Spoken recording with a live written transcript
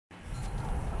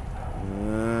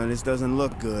this doesn't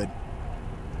look good.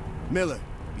 Miller,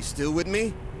 you still with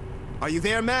me? Are you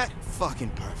there, Matt? Fucking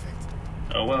perfect.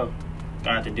 Oh well.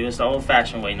 Gonna have to do this the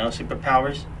old-fashioned way. No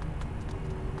superpowers.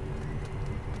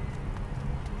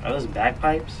 Are those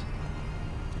bagpipes?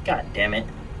 God damn it.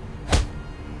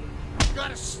 You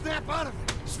gotta snap out of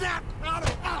it. Snap out of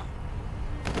it. Ah.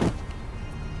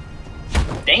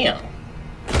 Damn.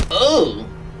 Oh.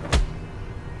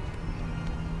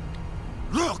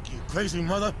 Look, you crazy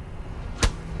mother.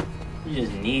 You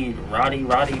just need Roddy.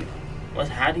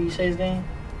 How do you say his name?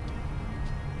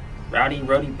 Roddy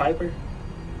Piper?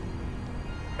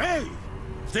 Hey,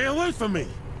 stay away from me.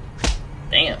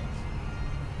 Damn.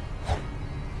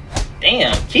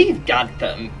 Damn, Keith got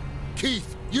the...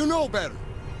 Keith, you know better.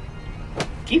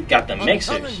 Keith got the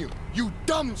mixers. I'm telling you, you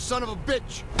dumb son of a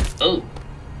bitch. Oh.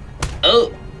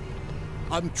 Oh.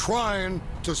 I'm trying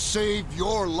to save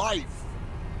your life.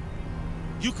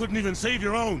 You couldn't even save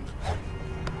your own.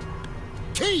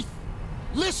 Keith,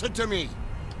 listen to me.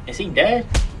 Is he dead?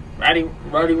 Roddy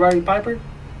Piper?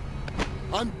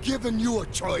 I'm giving you a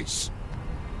choice.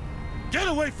 Get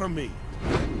away from me.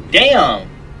 Damn.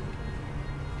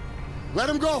 Let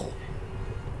him go.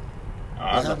 Oh,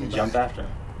 I was about to jump after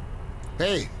him.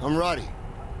 Hey, I'm Roddy.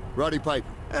 Roddy Piper.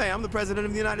 Hey, I'm the President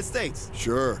of the United States.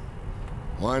 Sure.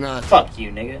 Why not? Fuck you,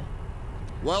 nigga.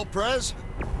 Well, Prez,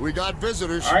 we got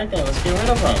visitors. Alright then, let's get rid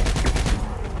of him.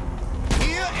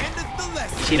 Here endeth the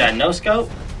lesson. See that no scope?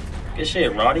 Good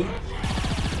shit, Roddy.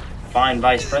 Fine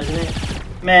Vice President.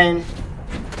 Man.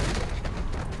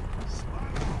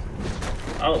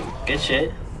 Oh, good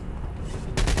shit.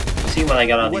 See what I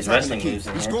got all these wrestling moves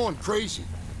in He's here. going crazy.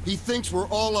 He thinks we're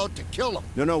all out to kill him.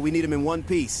 No, we need him in one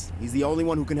piece. He's the only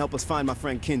one who can help us find my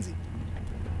friend Kinsey.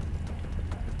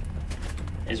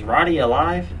 Is Roddy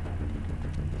alive?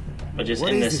 But just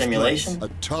in the simulation? A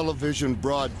television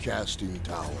broadcasting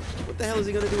tower. What the hell is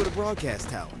he gonna do with a broadcast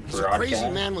tower? He's a crazy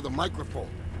man with a microphone.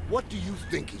 What do you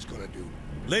think he's gonna do?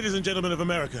 Ladies and gentlemen of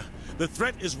America, the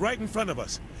threat is right in front of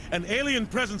us. An alien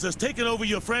presence has taken over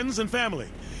your friends and family.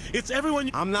 It's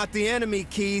everyone... I'm not the enemy,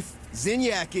 Keith.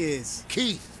 Zinyak is.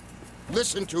 Keith,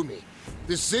 listen to me.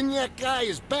 This Zinyak guy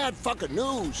is bad fucking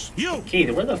news. You! Keith,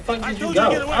 where the fuck did you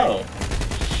go? Oh,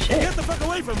 shit. Get the fuck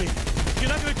away from me! You're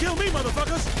not gonna kill me,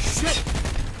 motherfuckers! Shit!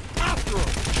 After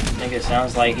him! Nigga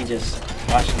sounds like he just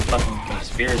watching fucking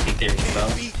conspiracy theories, bro.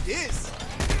 Beat this.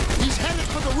 He's headed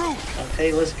for the roof.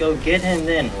 Okay, let's go get him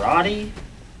then, Roddy.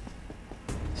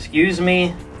 Excuse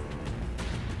me.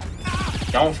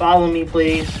 Don't follow me,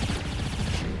 please.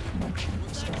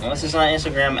 Unless it's on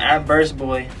Instagram,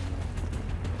 @BurstBoy.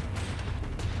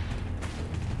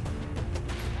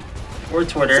 Or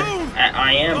Twitter,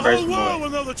 @IamBurstBoy. The whole world will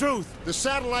know the truth. The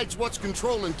satellite's what's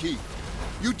controlling Keith.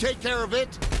 You take care of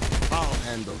it, I'll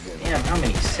handle him. Damn, how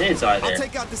many SIDs are there? I'll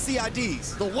take out the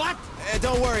CIDs. The what?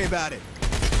 Don't worry about it.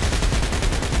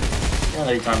 You know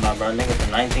what you're talking about, bro. Nigga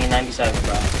from 1997,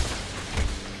 bro.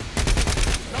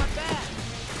 Not bad.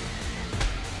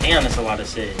 Damn, that's a lot of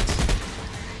SIDs.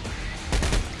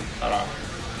 Hold on.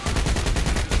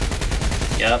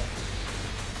 Yep.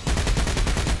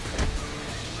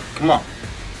 Come on.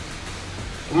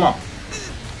 Come on.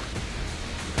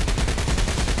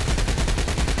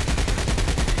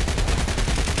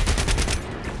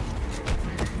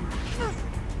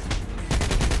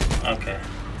 Okay.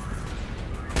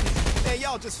 Hey,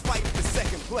 y'all just fighting for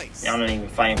second place. Y'all not even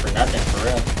fighting for nothing, for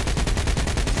real.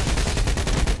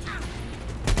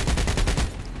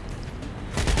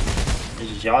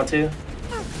 This is y'all two?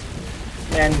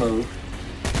 Man, move.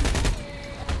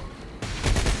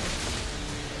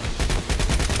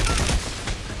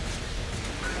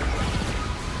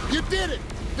 You did it!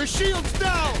 The shield's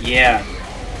down! Yeah.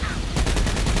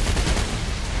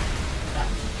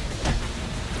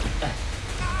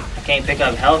 I can't pick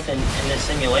up health in this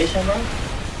simulation, bro?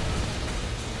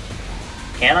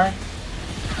 Can I?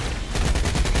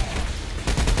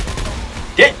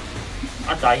 Did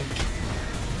I thought you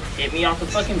hit me off the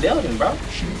fucking building, bro.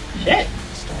 Shit.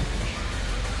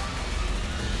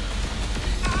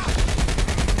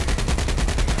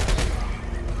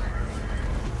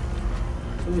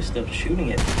 Who is still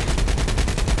shooting at me?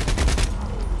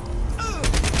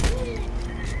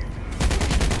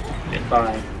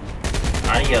 Goodbye.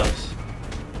 Adios.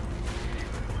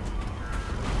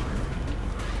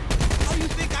 How do you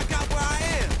think I got where I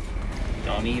am?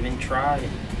 Don't even try it.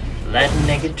 Let a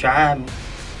nigga try me.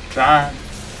 Try.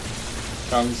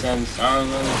 Some.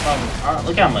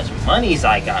 Look how much monies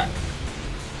I got.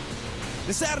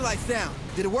 The satellite's down.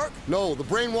 Did it work? No, the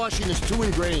brainwashing is too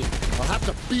ingrained. I'll have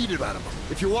to beat it out of him.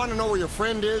 If you want to know where your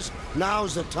friend is,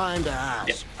 now's the time to ask.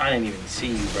 Yep, I didn't even see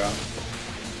you, bro.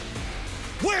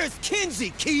 Where Where's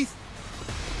Kinsey, Keith?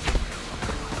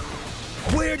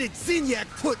 Where did Zinyak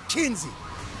put Kinsey?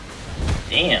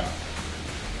 Damn.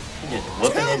 He just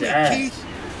whooping Tell his me, ass.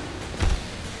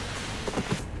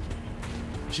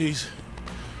 Keith.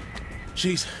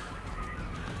 She's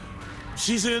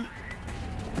in.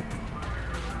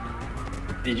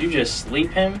 Did you just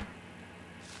sleep him?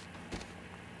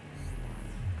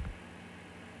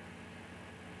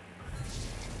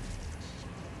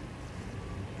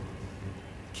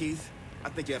 Keith, I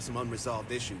think you have some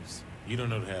unresolved issues. You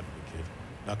don't know what happened, kid.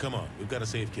 Now come on, we've got to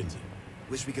save Kinsey.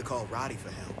 Wish we could call Roddy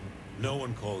for help. No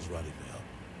one calls Roddy for help.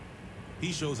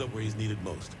 He shows up where he's needed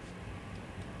most.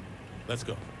 Let's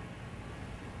go.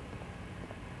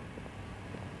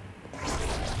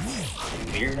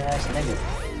 Weird ass nigga.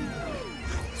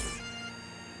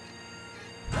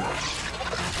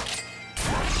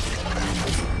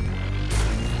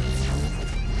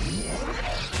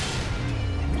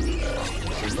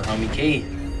 Super homie Keith.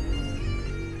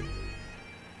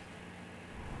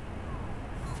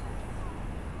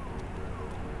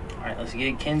 Alright, let's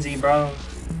get Kinsey, bro.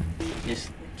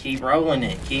 Just keep rolling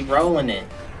it. Keep rolling it.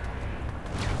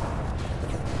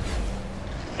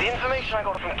 The information I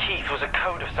got from Keith was a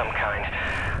code of some kind.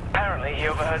 Apparently, he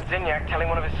overheard Zinyak telling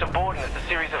one of his subordinates a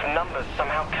series of numbers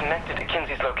somehow connected to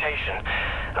Kinsey's location.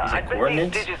 I bet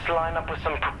these digits line up with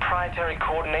some proprietary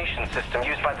coordination system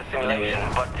used by the simulation,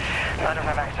 but I don't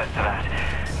have access to that.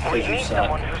 We need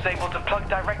someone who's able to plug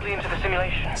directly into the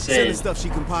simulation. Send the stuff she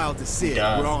compiled to Sid.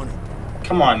 We're on it.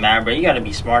 Come on, man, bro. You gotta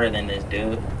be smarter than this,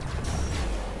 dude.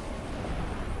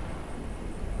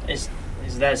 It's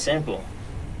that simple.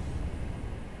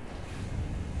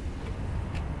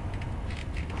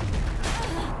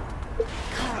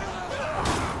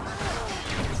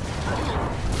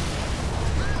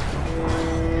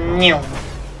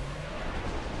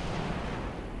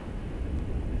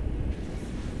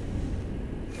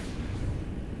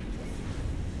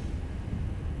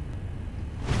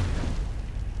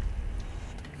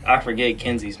 I forget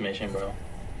Kinsey's mission, bro.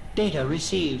 Data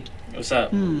received. What's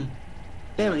up?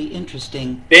 Very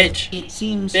interesting. Bitch. It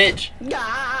seems. Bitch.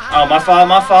 Oh, my fault,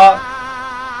 my fault.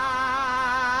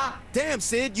 Damn,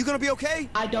 Sid, you gonna be okay?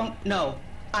 I don't know.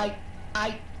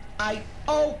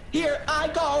 Oh, here I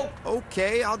go.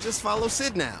 Okay, I'll just follow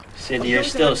Sid now. Sid, you're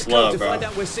still slow, bro. Find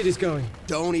out where Sid is going.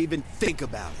 Don't even think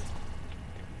about it.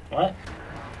 What?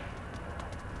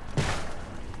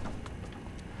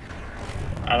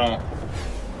 I don't.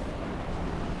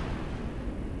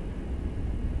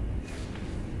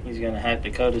 He's gonna hack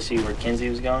the code to see where Kinsey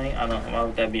was going. I don't. Why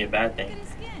would that be a bad thing?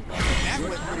 That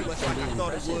went pretty much like I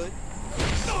thought it would.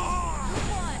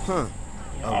 Huh.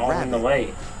 All in the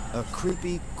way. A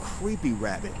creepy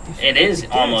rabbit. It is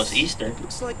almost Easter.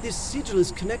 Looks like this sigil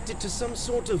is connected to some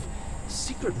sort of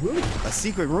secret room. A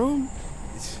secret room?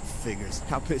 Figures.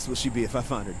 How pissed will she be if I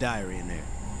find her diary in there?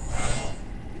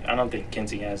 I don't think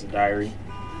Kinsey has a diary.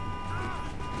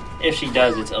 If she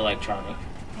does, it's electronic.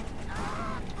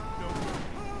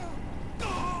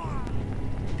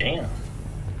 Damn.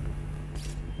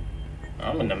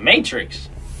 I'm in the Matrix.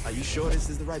 Are you sure this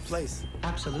is the right place?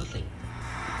 Absolutely.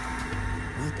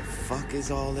 What the fuck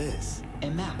is all this? A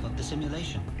map of the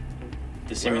simulation.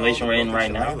 The simulation we're in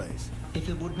right now. If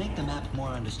it would make the map more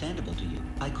understandable to you,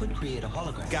 I could create a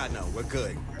hologram. God, no, we're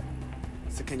good.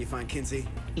 So can you find Kinsey?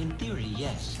 In theory,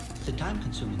 yes. The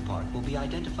time-consuming part will be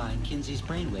identifying Kinsey's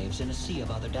brainwaves in a sea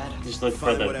of other data. Just look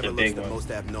for the big one.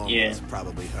 Most abnormal Yeah. is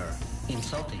probably her.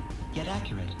 Insulting, yet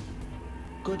accurate.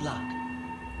 Good luck.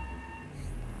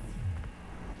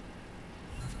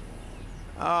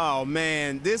 Oh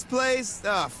man, this place?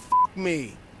 Ah, fuck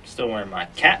me. Still wearing my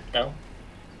cap though.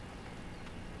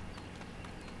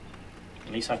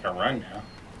 At least I can run now.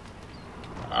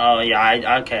 Oh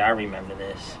yeah, okay, I remember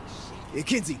this. Hey,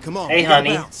 Kinsey, come on. Hey,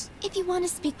 honey. If you want to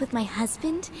speak with my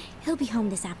husband, he'll be home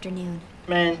this afternoon.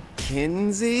 Man.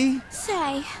 Kinsey?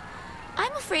 Say,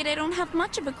 I'm afraid I don't have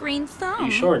much of a green thumb.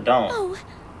 You sure don't. Oh,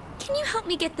 can you help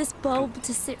me get this bulb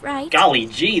to sit right? Golly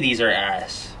gee, these are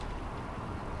ass.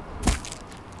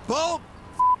 Bulb?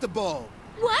 F the bulb.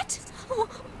 What?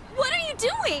 What are you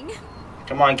doing?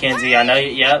 Come on, Kinsey. I know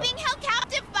you. Yep. I'm being held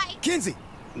captive by... Kinsey,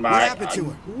 Bye. what happened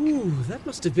to her? Ooh, that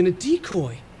must have been a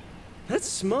decoy. That's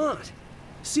smart.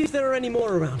 See if there are any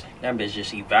more around. That bitch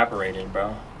just evaporated,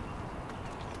 bro.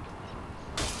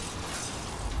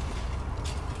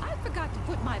 I forgot to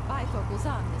put my bifocals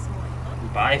on this morning.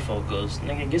 Bifocals?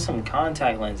 Nigga, get some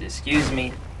contact lenses. Excuse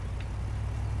me.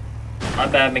 My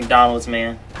bad, McDonald's,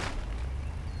 man.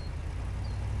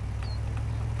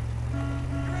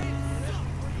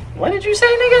 What did you say,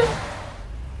 nigga?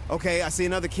 Okay, I see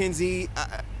another Kinsey.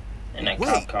 In that Wait,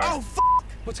 cop car. oh, fuck!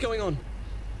 What's going on?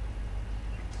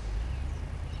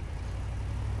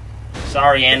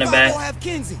 Sorry, Annabeth. have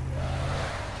Kinsey.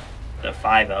 The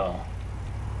 5-0.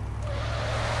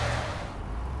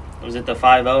 Was it the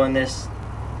 5-0 in this?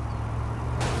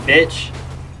 Bitch.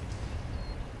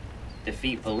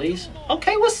 Defeat police?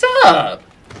 Okay, what's up?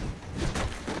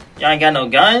 Y'all ain't got no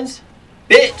guns?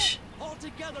 Bitch!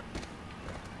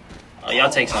 Oh, y'all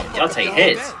take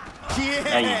hits. Yeah,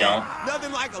 No, you don't.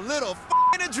 Nothing like a little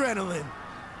f***ing adrenaline.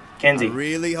 Kenzie. I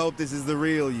really hope this is the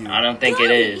real you. I don't think it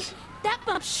is. That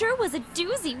bump sure was a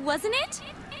doozy, wasn't it?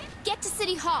 Get to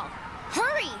City Hall.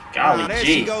 Hurry! Golly, there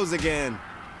gee. she goes again.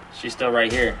 She's still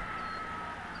right here.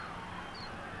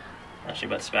 Now she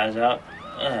about to spaz out.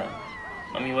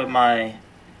 Let me whip my...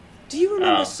 Do you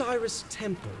remember Cyrus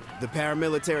Temple? The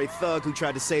paramilitary thug who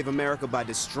tried to save America by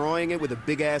destroying it with a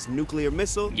big-ass nuclear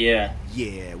missile? Yeah.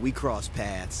 Yeah, we crossed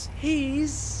paths.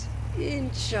 He's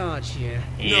in charge here.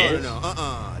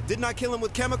 No. Didn't I kill him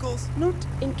with chemicals? Not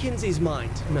in Kinsey's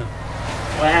mind, no.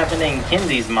 What happened in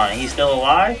Kinsey's mind? He's still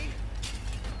alive?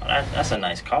 Oh, that's a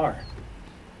nice car.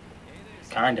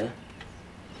 Kinda.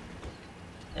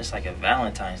 It's like a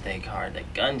Valentine's Day card. The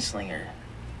Gunslinger.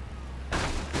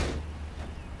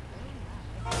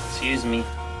 Excuse me.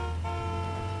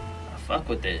 I fuck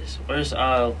with this. Where's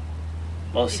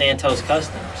Los Santos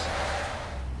Customs?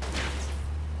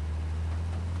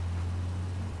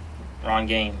 Wrong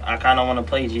game. I kinda wanna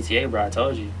play GTA, bro. I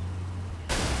told you.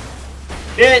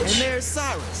 Bitch! And there's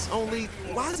Cyrus. Only,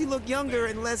 why does he look younger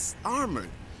and less armored?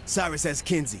 Cyrus has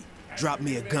Kinsey. Drop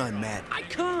me a gun, Matt. I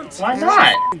can't! Why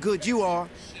not? Good you are.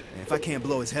 And if I can't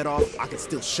blow his head off, I can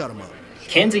still shut him up.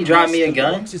 Kinsey dropped me a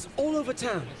gun? Boxes all over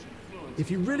town. If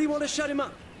you really want to shut him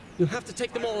up, you'll have to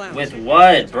take them all out. With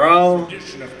what, bro?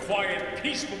 Quiet,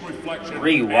 peaceful reflection.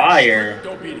 Rewire.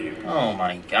 Oh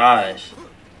my gosh.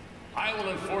 I will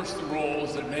enforce the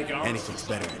rules that make our Anything's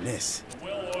better than this.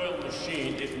 well-oiled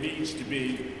machine it needs to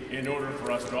be in order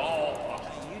for us to all.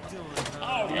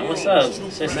 Man, what's up,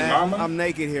 sissy Matt, mama? I'm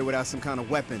naked here without some kind of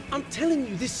weapon. I'm telling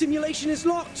you, this simulation is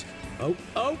locked.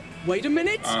 Oh, wait a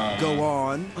minute. Go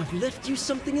on. I've left you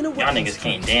something in a Y'all weapons niggas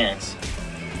can't case. dance.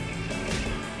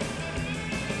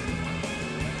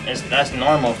 That's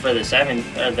normal for the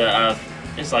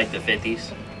it's like the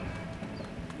 50s.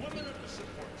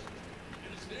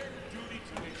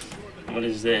 What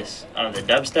is this? Oh, the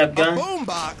dubstep gun? A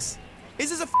boombox? Is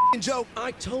this a f***ing joke?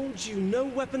 I told you, no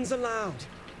weapons allowed.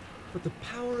 But the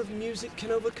power of music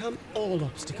can overcome all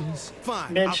obstacles.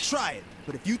 Fine, Bitch. I'll try it.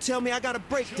 But if you tell me I gotta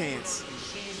break dance,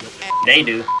 They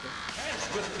do.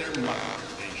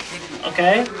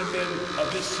 Okay. Of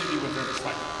this city with their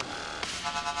fight.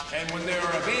 And when they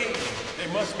are of age, they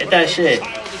must Hit that shit.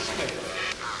 childish things.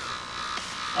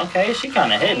 Okay, she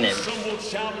kind of hitting it. Some will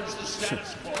challenge the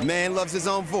status quo. man loves his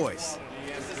own voice.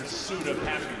 In pursuit of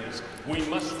happiness, we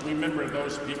must remember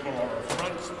those people are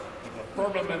fronts of the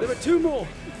firmament. There are two more.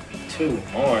 Two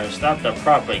more. Stop the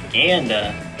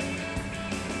propaganda.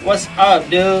 What's up,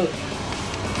 dude?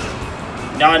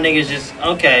 Y'all niggas just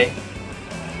okay.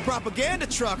 Propaganda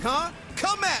truck, huh?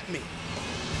 Come at me.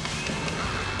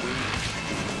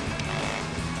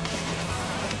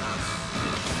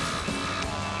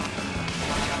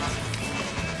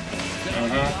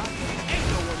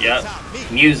 Yep.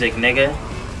 Music, nigga.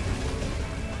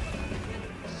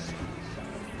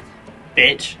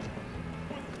 Bitch.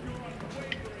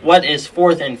 What is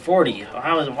 4th and 40?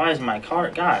 Why is my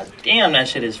car? God damn, that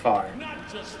shit is far. Not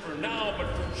just for now, but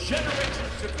for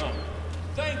generations to come.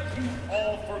 Thank you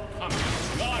all for coming.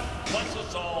 God bless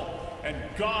us all, and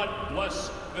God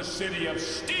bless the city of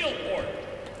Steelport.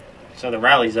 So the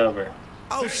rally's over.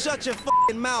 Oh, shut your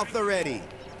f***ing mouth already.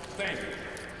 Thank you.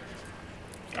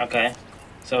 Okay.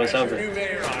 So it's As over. your new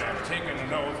mayor, I have taken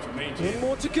an oath to maintain. One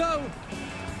more to go.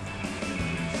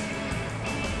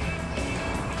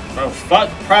 Bro, fuck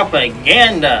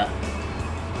propaganda.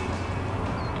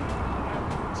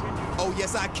 Oh,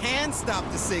 yes, I can stop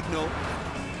the signal.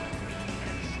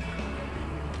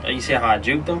 Oh, you see how I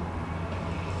juked him?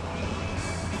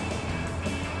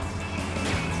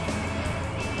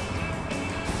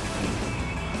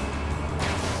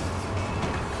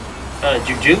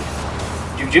 Juke.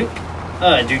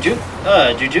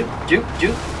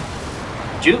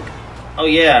 Juke. Oh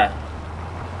yeah.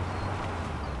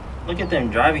 Look at them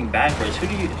driving backwards. Who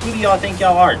do y'all think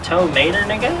y'all are? Toe Mater,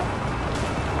 nigga?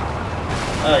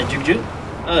 Juke.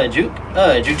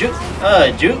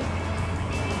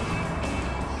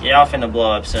 Y'all finna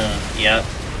blow up soon. Yep.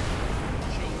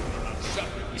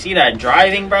 You see that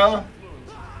driving, bro?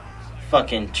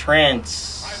 Fucking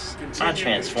not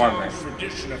transformer.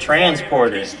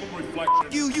 Transporter.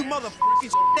 You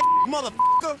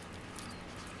motherfucker.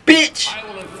 Bitch!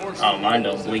 Oh, mine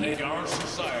don't bleed.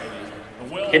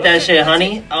 well. Hit that shit,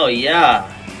 honey. Oh,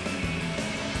 yeah.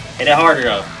 Hit it harder,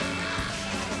 though.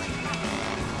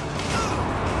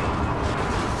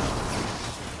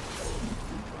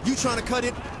 You trying to cut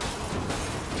it?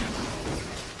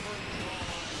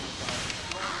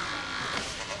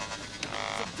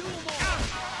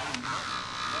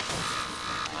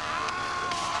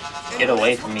 Get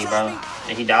away from me, bro.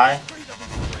 Did he die?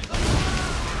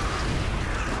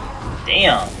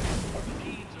 Damn.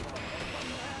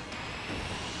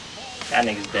 That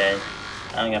nigga's dead.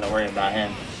 I don't gotta worry about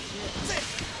him.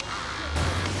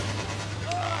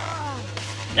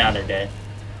 Now they're dead.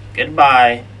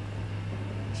 Goodbye.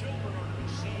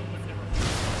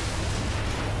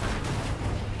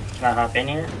 Can I hop in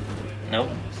here? Nope.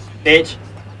 Bitch.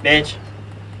 Bitch.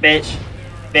 Bitch.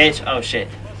 Bitch. Oh shit.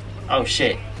 Oh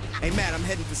shit. Hey Matt, I'm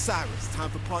heading for Cyrus. Time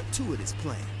for part 2 of this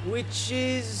plan. Which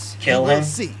is... Kill him? We'll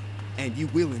see. And you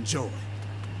will enjoy.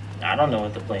 I don't know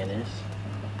what the plan is.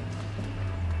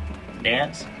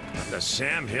 Dance? The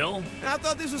Sam Hill? I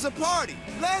thought this was a party.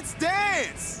 Let's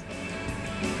dance!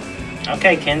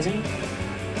 Okay, Kinsey.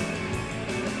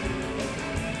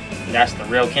 That's the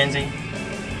real Kinsey?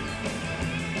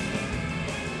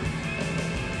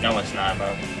 No, it's not,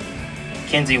 bro.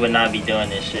 Kinsey would not be doing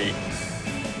this shit.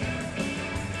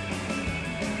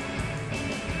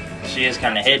 She is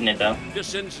kind of hitting it, though.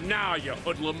 This ends now, you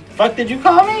hoodlum. Fuck did you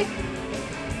call me?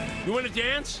 You want to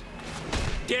dance?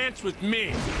 Dance with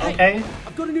me. Okay. Hey,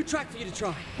 I've got a new track for you to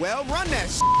try. Well, run that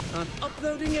shit. I'm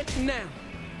uploading it now.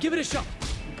 Give it a shot.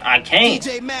 I can't.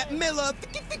 DJ Matt Miller.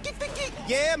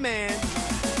 Yeah, man.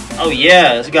 Oh,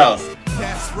 yeah. Let's go.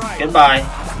 That's right. Goodbye.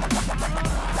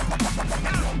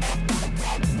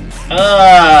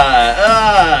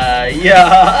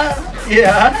 Yeah.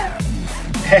 Yeah.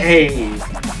 Hey.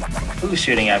 Who's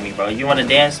shooting at me, bro? You want to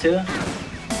dance too?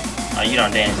 Oh, you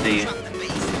don't dance, do you?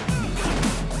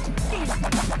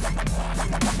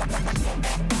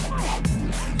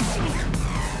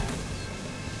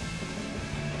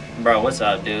 Bro, what's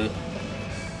up, dude?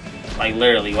 Like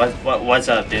literally, what's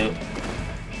up, dude?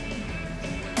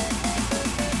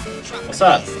 What's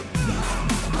up?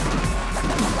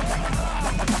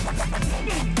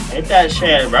 Hit that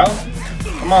shit, bro.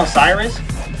 Come on, Cyrus.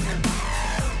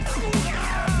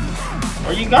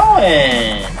 Where you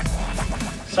going?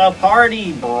 It's a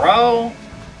party, bro.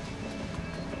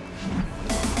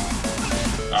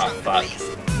 Oh, fuck.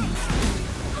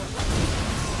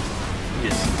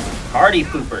 Just party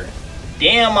pooper.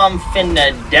 Damn, I'm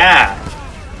finna die.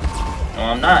 No,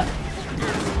 I'm not.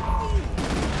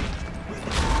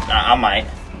 Nah, I might.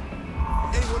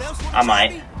 I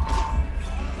might.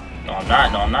 No, I'm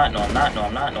not. No, I'm not. No, I'm not. No,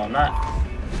 I'm not. No, I'm not.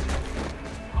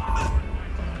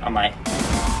 I might.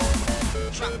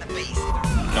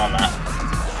 No, I'm not.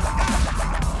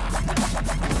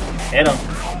 Hit him.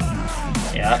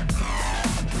 Yeah.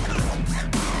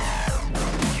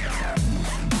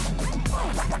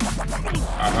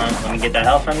 Let me get that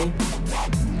health from you.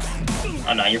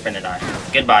 Oh no, you're finna die.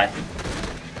 Goodbye.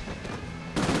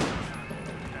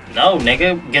 No,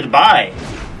 nigga. Goodbye.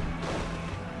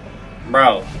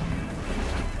 Bro.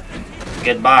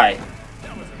 Goodbye.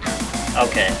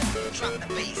 Okay.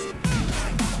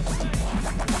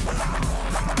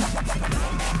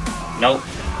 Nope.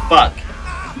 Fuck.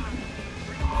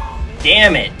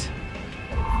 Damn it.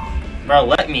 Bro,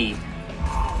 let me.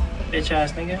 Bitch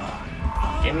ass nigga.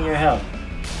 Give me your help.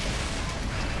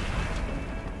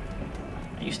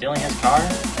 Are you stealing his car?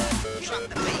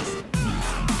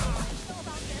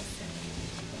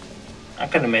 I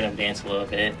could have made him dance a little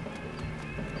bit.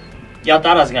 Y'all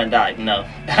thought I was gonna die. No.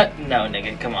 No,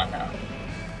 nigga. Come on now.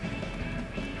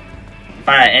 If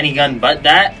I had any gun but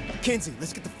that. Kinsey,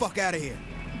 let's get the fuck out of here.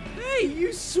 Hey,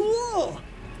 you swore!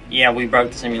 Yeah, we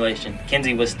broke the simulation.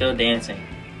 Kinsey was still dancing.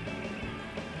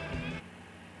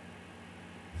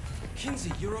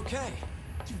 Kinsey, you're okay.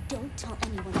 You don't tell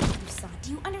anyone what you saw.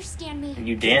 Do you understand me? Are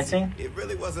you dancing? It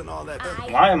really wasn't all that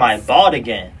bad. Why am I bald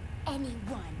again?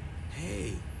 Anyone.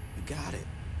 Hey, you got it.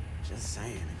 Just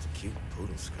saying, it's a cute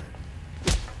poodle skirt.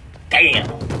 Damn.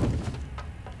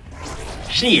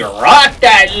 She rocked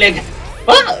that nigga.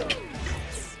 Fuck.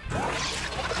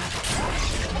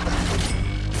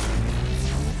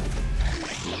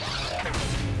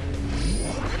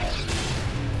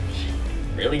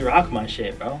 Really rock my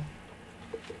shit, bro.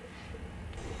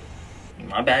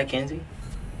 My bad, Kinsey.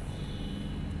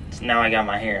 So now I got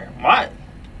my hair. What?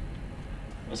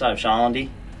 What's up, Sean D?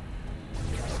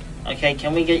 Okay,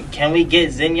 can we get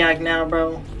Zinyak now,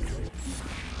 bro?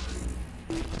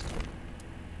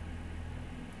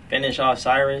 Finish off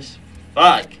Cyrus.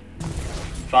 Fuck.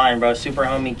 Fine, bro. Super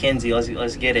homie Kinsey.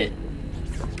 Let's get it.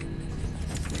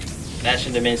 That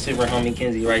should have been super homie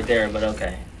Kinsey right there, but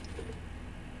okay.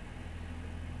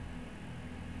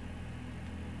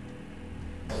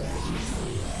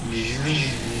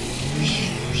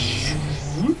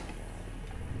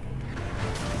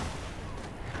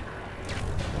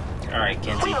 Alright,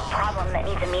 Kinsey. We have a problem that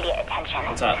needs immediate attention.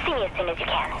 What's up? See me as soon as you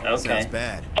can. Okay. Sounds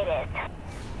bad. It is.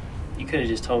 You could have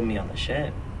just told me on the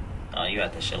ship. Oh, you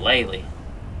got the shillelagh.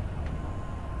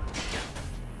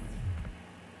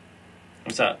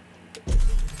 What's up?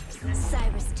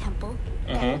 Cyrus Temple.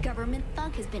 That government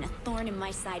thug has been a thorn in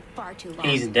my side far too long.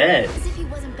 He's dead. As if he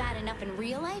wasn't bad enough in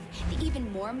real life, the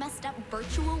even more messed up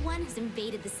virtual one has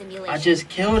invaded the simulation. I just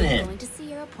killed him. I'm going to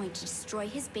Sierra Point to destroy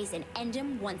his base and end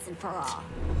him once and for all.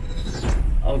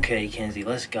 Okay, Kinsey,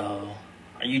 let's go.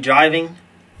 Are you driving?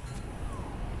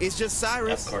 It's just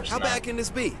Cyrus. Of course How not. bad can this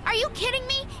be? Are you kidding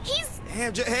me? He's...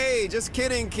 Damn, hey, just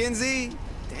kidding, Kinsey.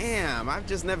 Damn, I've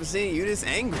just never seen you this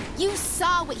angry. You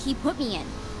saw what he put me in.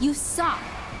 You saw.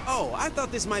 Oh, I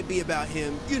thought this might be about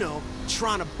him, you know,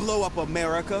 trying to blow up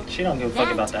America. She don't give a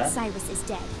fuck about that. Cyrus is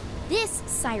dead. This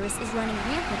Cyrus is running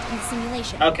rampant in the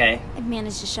simulation. Okay. I've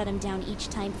managed to shut him down each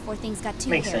time before things got too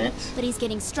Makes hairy. sense. But he's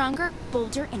getting stronger,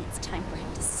 bolder, and it's time for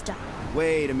him to stop.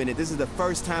 Wait a minute, this is the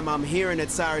first time I'm hearing that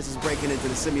Cyrus is breaking into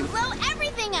the simulation. Blow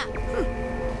everything up!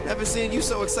 Never seen you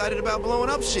so excited about blowing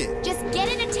up shit. Just get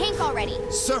in a tank already.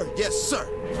 Sir, yes, sir.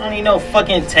 I don't need no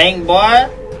fucking tank, boy.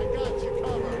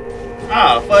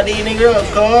 Ah, fuck these niggas up,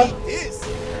 cuz.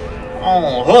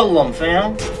 Oh, hoodlum,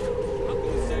 fam.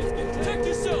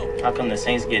 How come the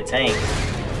Saints get tanks?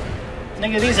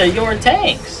 Nigga, these are your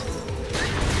tanks.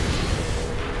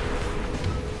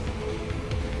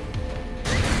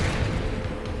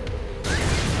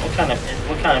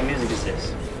 What kind of music is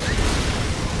this?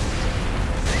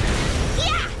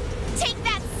 Yeah! Take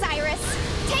that, Cyrus!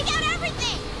 Take out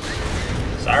everything!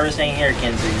 Cyrus ain't here,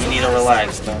 Kinsey. You need to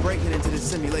relax, bro. Breaking into the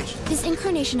simulation. This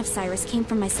incarnation of Cyrus came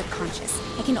from my subconscious.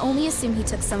 I can only assume he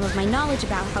took some of my knowledge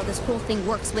about how this whole thing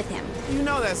works with him. You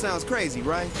know that sounds crazy,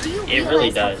 right? Do you It realize really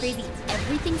how does. crazy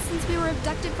everything since we were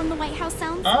abducted from the White House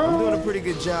sounds? I'm doing a pretty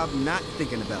good job not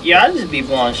thinking about it. Yeah, I just be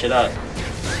blowing shit up.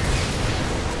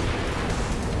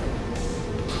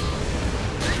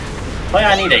 Play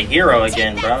I Need a Hero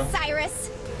again, bro. Cyrus!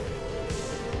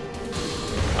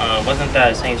 Wasn't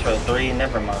that Saints Row 3?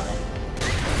 Never mind.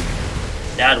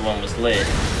 That one was lit.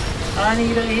 I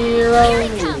need a hero. Here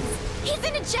he comes! He's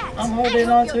in a jet! I'm holding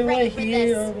on to a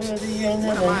hero by the end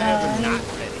of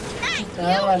the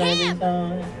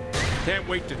night. Can't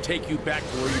wait to take you back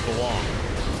to where you belong.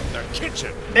 The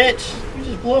kitchen. Bitch, you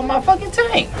just blew up my fucking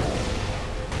tank.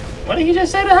 What did he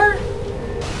just say to her?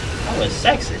 That was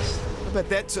sexist. I bet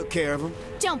that took care of him.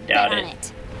 Don't Doubt bet on it.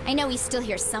 it. I know he's still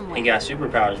here somewhere. He got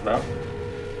superpowers, bro.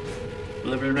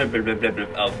 Blah, blah, blah, blah, blah, blah,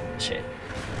 blah. Oh, shit.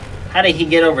 How did he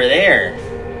get over there?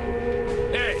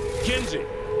 Hey, Kinsey,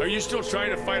 are you still trying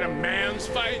to fight a man's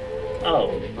fight?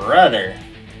 Oh, brother.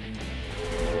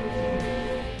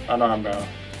 Hold on, bro.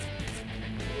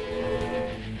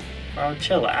 Bro,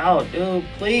 chill out, dude,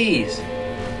 please.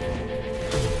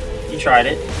 You tried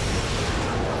it.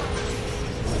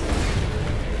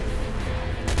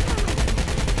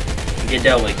 Get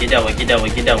that way, get that way, get that way,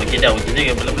 get that way, get that way, get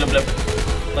that way, blah, blah, blah.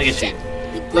 Look at you.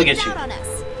 Look at you.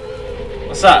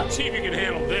 What's up? See if you can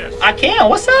handle this. I can,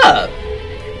 what's up?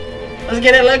 Let's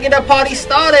get that party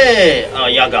started. Oh,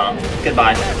 y'all gone.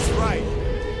 Goodbye. That's right.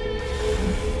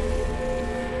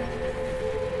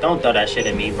 Don't throw that shit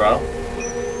at me, bro.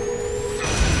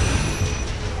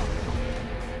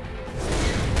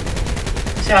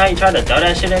 See how you tried to throw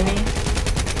that shit at me?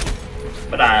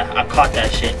 But I caught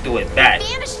that shit, threw it back.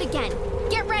 Vanished again.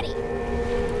 Get ready.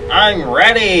 I'm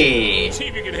ready. See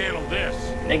if you can handle this.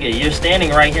 Nigga, you're standing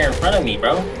right here in front of me,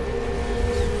 bro. All this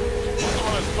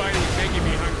fighting is making me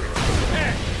hungry.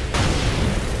 Hey,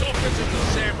 go visit the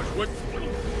sandwich. What?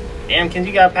 Damn, Kinsey,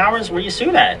 you got powers? Where your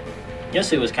suit at? Your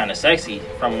suit was kind of sexy,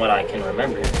 from what I can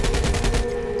remember.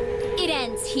 It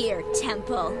ends here,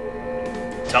 Temple.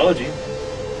 Told you.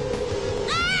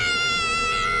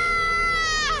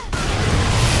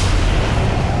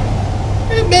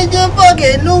 This bitch just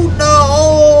fucking loot the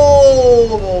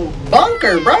whole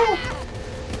bunker, bro.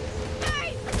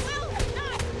 I will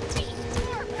not take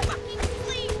your fucking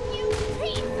sleep, you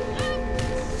piece of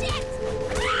shit!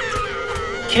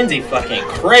 Kinsey fucking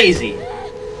crazy.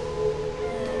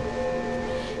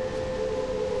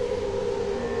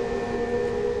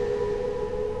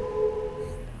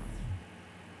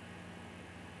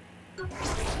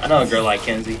 I know a girl like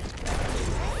Kinsey.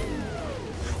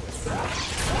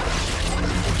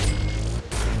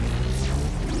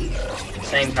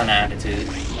 Same kind of attitude.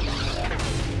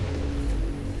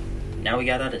 Now we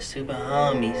got all the super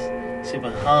homies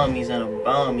and the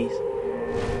bummies.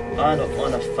 I don't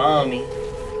wanna phone me.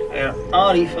 I got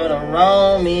all these for the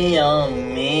roamy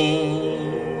on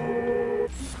me.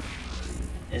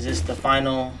 Is this the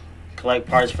final collect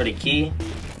parts for the key?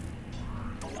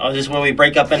 Oh, is this where we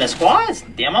break up into squads?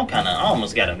 Damn, I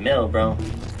almost got a mil, bro.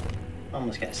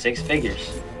 Almost got 6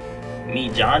 figures. Me,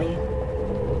 Johnny.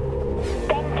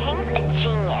 Ben King's a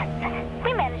genius.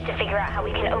 We managed to figure out how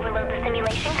we can overload the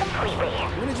simulation completely.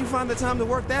 When did you find the time to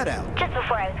work that out? Just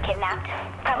before I was kidnapped.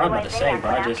 I'm about to say,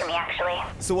 bro, after me, actually.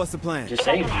 So what's the plan? Just if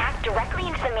I save can me. hack directly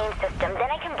into the main system, then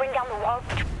I can bring down the walls.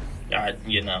 Alright,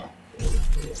 you know.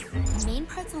 The main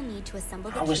parts I'll need to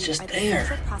assemble the I was key just are the there.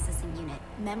 central processing unit,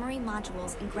 memory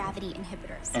modules, and gravity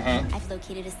inhibitors. I've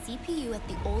located a CPU at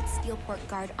the old Steelport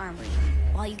Guard Armory.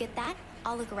 While you get that,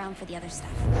 I'll look around for the other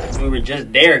stuff. We were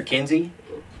just there, Kinsey.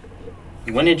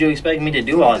 When did you expect me to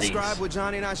do all these? Describe what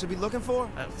Johnny and I should be looking for?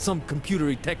 Some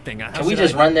computery tech thing. Can we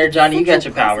just run there, Johnny? You got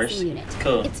your powers.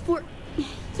 Cool. It's for...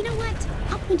 You know what?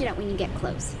 I'll point it out when you get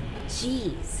close.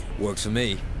 Jeez. Works for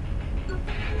me.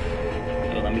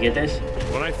 Yo, let me get this.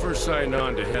 When I first signed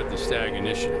on to head the Stag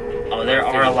Initiative. Oh, there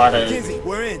are a lot of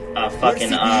we're in.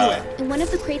 fucking In one of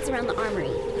the crates around the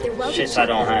armory. They're welded shits I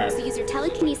don't have. so use your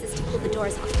telekinesis to pull the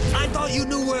doors off. I thought you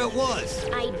knew where it was.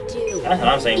 I do. That's what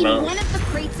I'm saying, bro. In one of the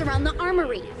crates around the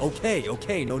armory.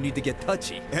 Okay, no need to get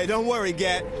touchy. Hey, don't worry,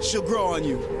 Gat. She'll grow on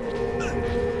you.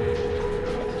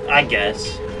 I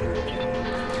guess.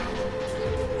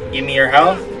 Give me your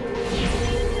health.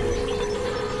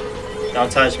 Don't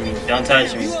touch me. Don't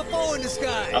touch me. UFO in the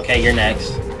sky. Okay, you're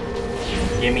next.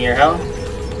 Give me your health.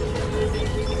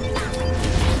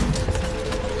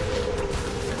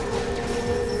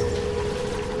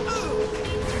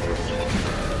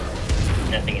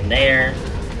 Nothing in there.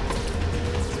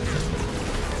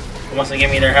 Who wants to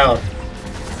give me their health?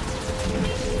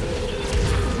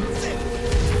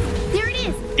 There it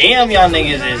is. Damn, y'all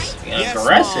niggas is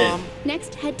aggressive.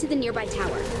 Next, head to the nearby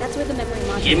tower. That's where the memory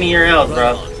module. Give me your health,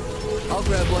 bro. I'll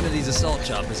grab one of these assault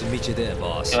choppers and meet you there,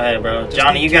 boss. Go ahead, bro.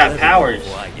 Johnny, you got powers.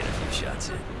 I get a few shots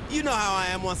in. You know how I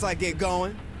am once I get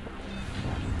going.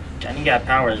 Johnny, you got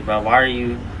powers, bro. Why are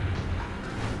you...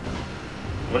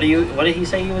 What did he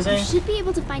say he was in? You should be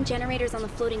able to find generators on the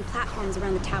floating platforms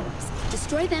around the towers.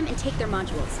 Destroy them and take their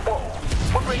modules. Whoa,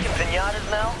 we're breaking pinatas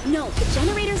now? No, the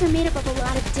generators are made up of a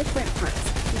lot of different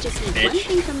parts. You just need one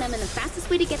thing from them, and the fastest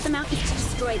way to get them out is to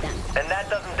destroy them. And that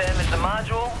doesn't damage the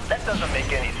module? That doesn't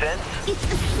make any sense. It's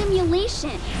a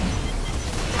simulation.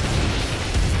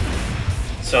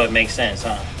 So it makes sense,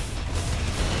 huh?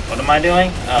 What am I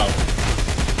doing? Oh.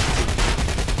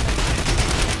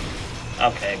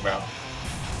 Okay, bro.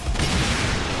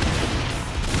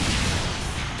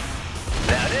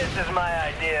 Now this is my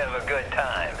idea of a good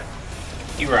time.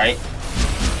 You right.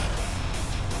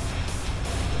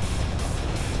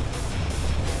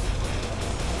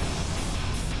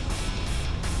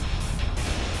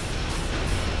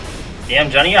 Damn,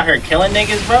 Johnny out here killing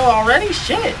niggas, bro, already?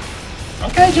 Shit.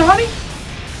 Okay, Johnny.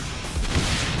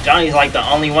 Johnny's like the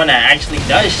only one that actually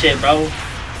does shit, bro.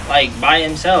 Like, by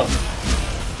himself.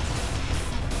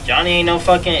 Johnny ain't no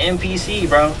fucking NPC,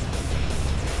 bro.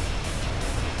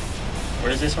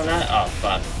 Where's this one at? Oh,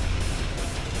 fuck.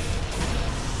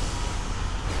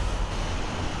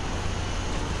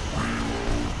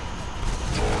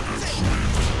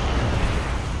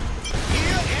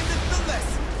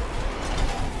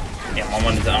 Damn,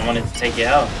 I wanted to take you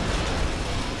out.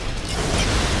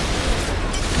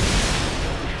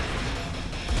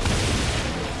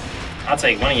 I'll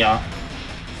take one of y'all.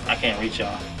 I can't reach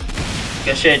y'all.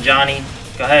 Good shit, Johnny.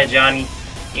 Go ahead, Johnny.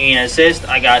 You need an assist?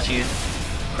 I got you.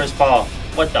 Chris Paul.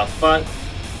 What the fuck?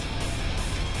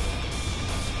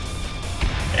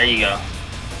 There you go.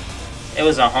 It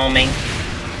was a homing.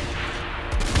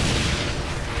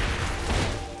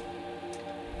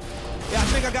 Yeah, I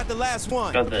think I got the last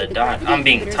one. Go to the dock. I'm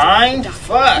being timed?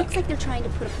 Fuck. Looks like they're trying to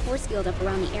put a force field up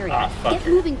around the area. Ah, fuck Get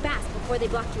moving fast before they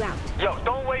block you out. Yo,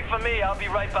 don't wait for me. I'll be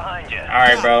right behind you.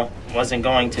 Alright, bro. Wasn't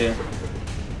going to.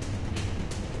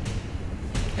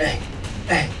 Hey.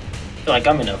 I feel like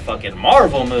I'm in a fucking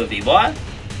Marvel movie, boy.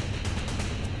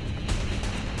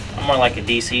 I'm more like a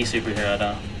DC superhero,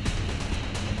 though.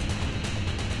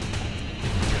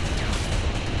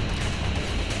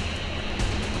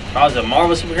 If I was a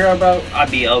Marvel superhero, bro,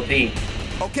 I'd be OP.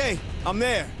 Okay, I'm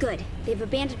there. Good. They've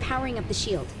abandoned powering up the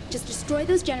shield. Just destroy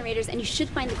those generators and you should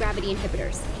find the gravity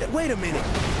inhibitors. Wait a minute.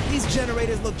 These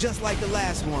generators look just like the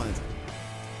last ones.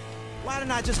 why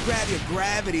didn't I just grab your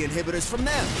gravity inhibitors from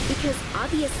them? Because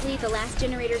obviously the last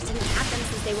generators didn't have them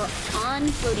since they were on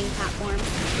floating platforms.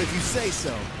 If you say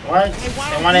so. What? Hey,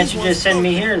 then why didn't you just send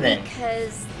me here then?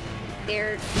 Because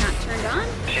they're not turned on?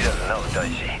 She doesn't know,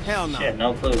 does she? Hell no. She had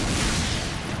no clue.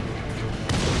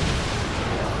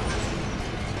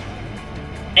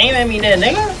 Aim at me there,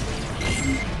 nigga.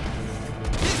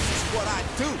 This is what I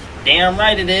do. Damn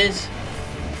right it is.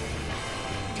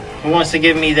 Who wants to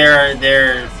give me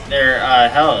their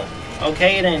health?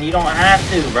 Okay then, you don't have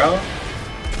to, bro.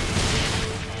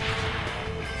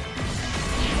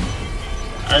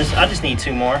 I just need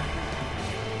 2 more.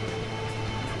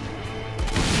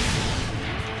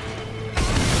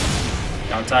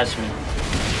 Don't touch me.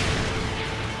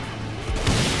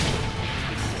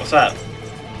 What's up?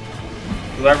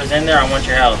 Whoever's in there, I want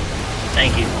your help.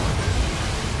 Thank you.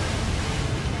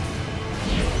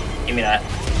 Give me that.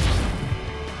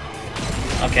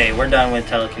 Okay, we're done with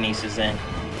telekinesis then.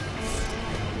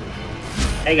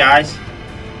 Hey guys.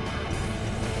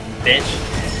 Bitch.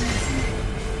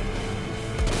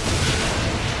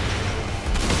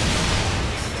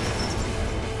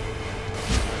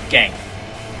 Gang.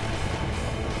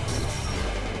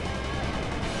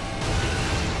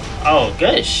 Oh,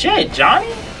 good shit,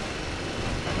 Johnny.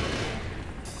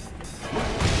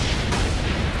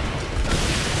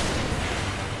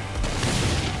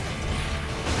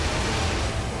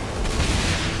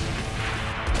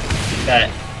 Bet.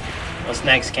 What's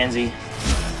next, Kenzie?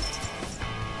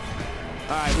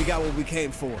 Alright, we got what we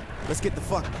came for. Let's get the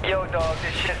fuck. Yo, dog,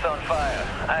 this shit's on fire.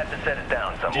 I have to set it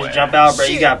down somewhere. Just jump out, bro.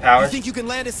 Shit. You got powers. You think you can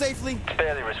land it safely? It's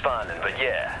barely responding, but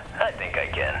yeah, I think I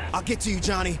can. I'll get to you,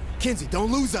 Johnny. Kenzie,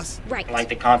 don't lose us. Right. I like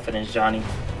the confidence, Johnny.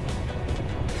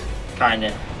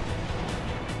 Kinda.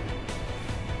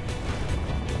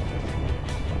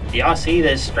 Do y'all see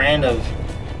this strand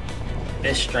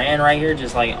right here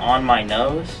just like on my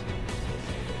nose?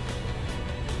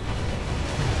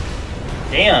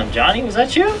 Damn, Johnny, was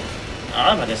that you?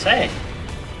 I'm about to say.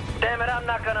 Damn it, I'm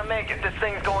not gonna make it. This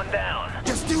thing's going down.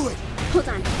 Just do it. Hold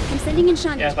on. I'm sending in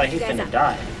Shani. Yeah, it's like he's gonna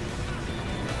die.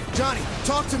 Johnny,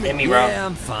 talk to me. Hit me, bro. Yeah,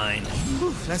 I'm fine.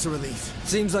 Whew, that's a relief.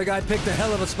 Seems like I picked a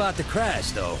hell of a spot to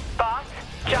crash, though. Boss?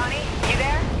 Johnny? You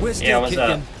there? We're still Yeah, what's kicking.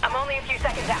 up? I'm only a few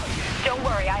seconds out. Don't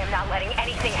worry, I am not letting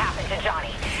anything happen to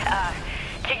Johnny.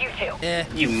 To you two.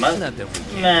 You must. Nothing we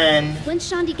can. Man. When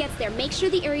Shandi gets there, make sure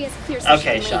the area is clear so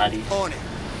Okay, she can land. Shadi. On it.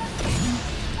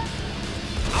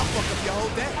 I'll fuck up your whole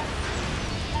day.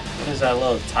 What is that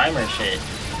little timer shit?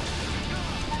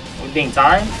 We being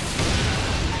timed?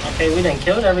 Okay, we done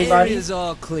killed everybody. Area's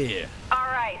all clear. All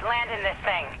right, landing this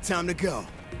thing. Time to go.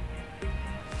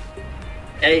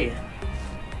 Hey,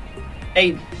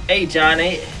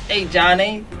 Johnny. Hey,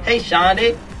 Johnny. Hey,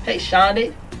 Shandi. Hey,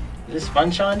 Shandi. Is this fun,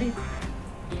 Shandi?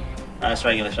 Oh, that's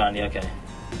regular Shandi, okay.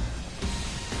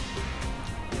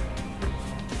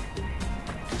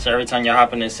 So every time y'all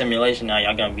hop in this simulation now,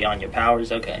 y'all gonna be on your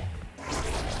powers? Okay.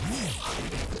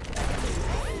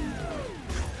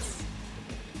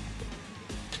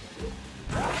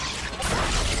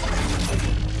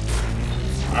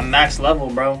 I'm max level,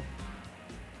 bro.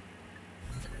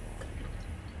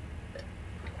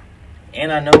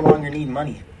 And I no longer need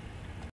money.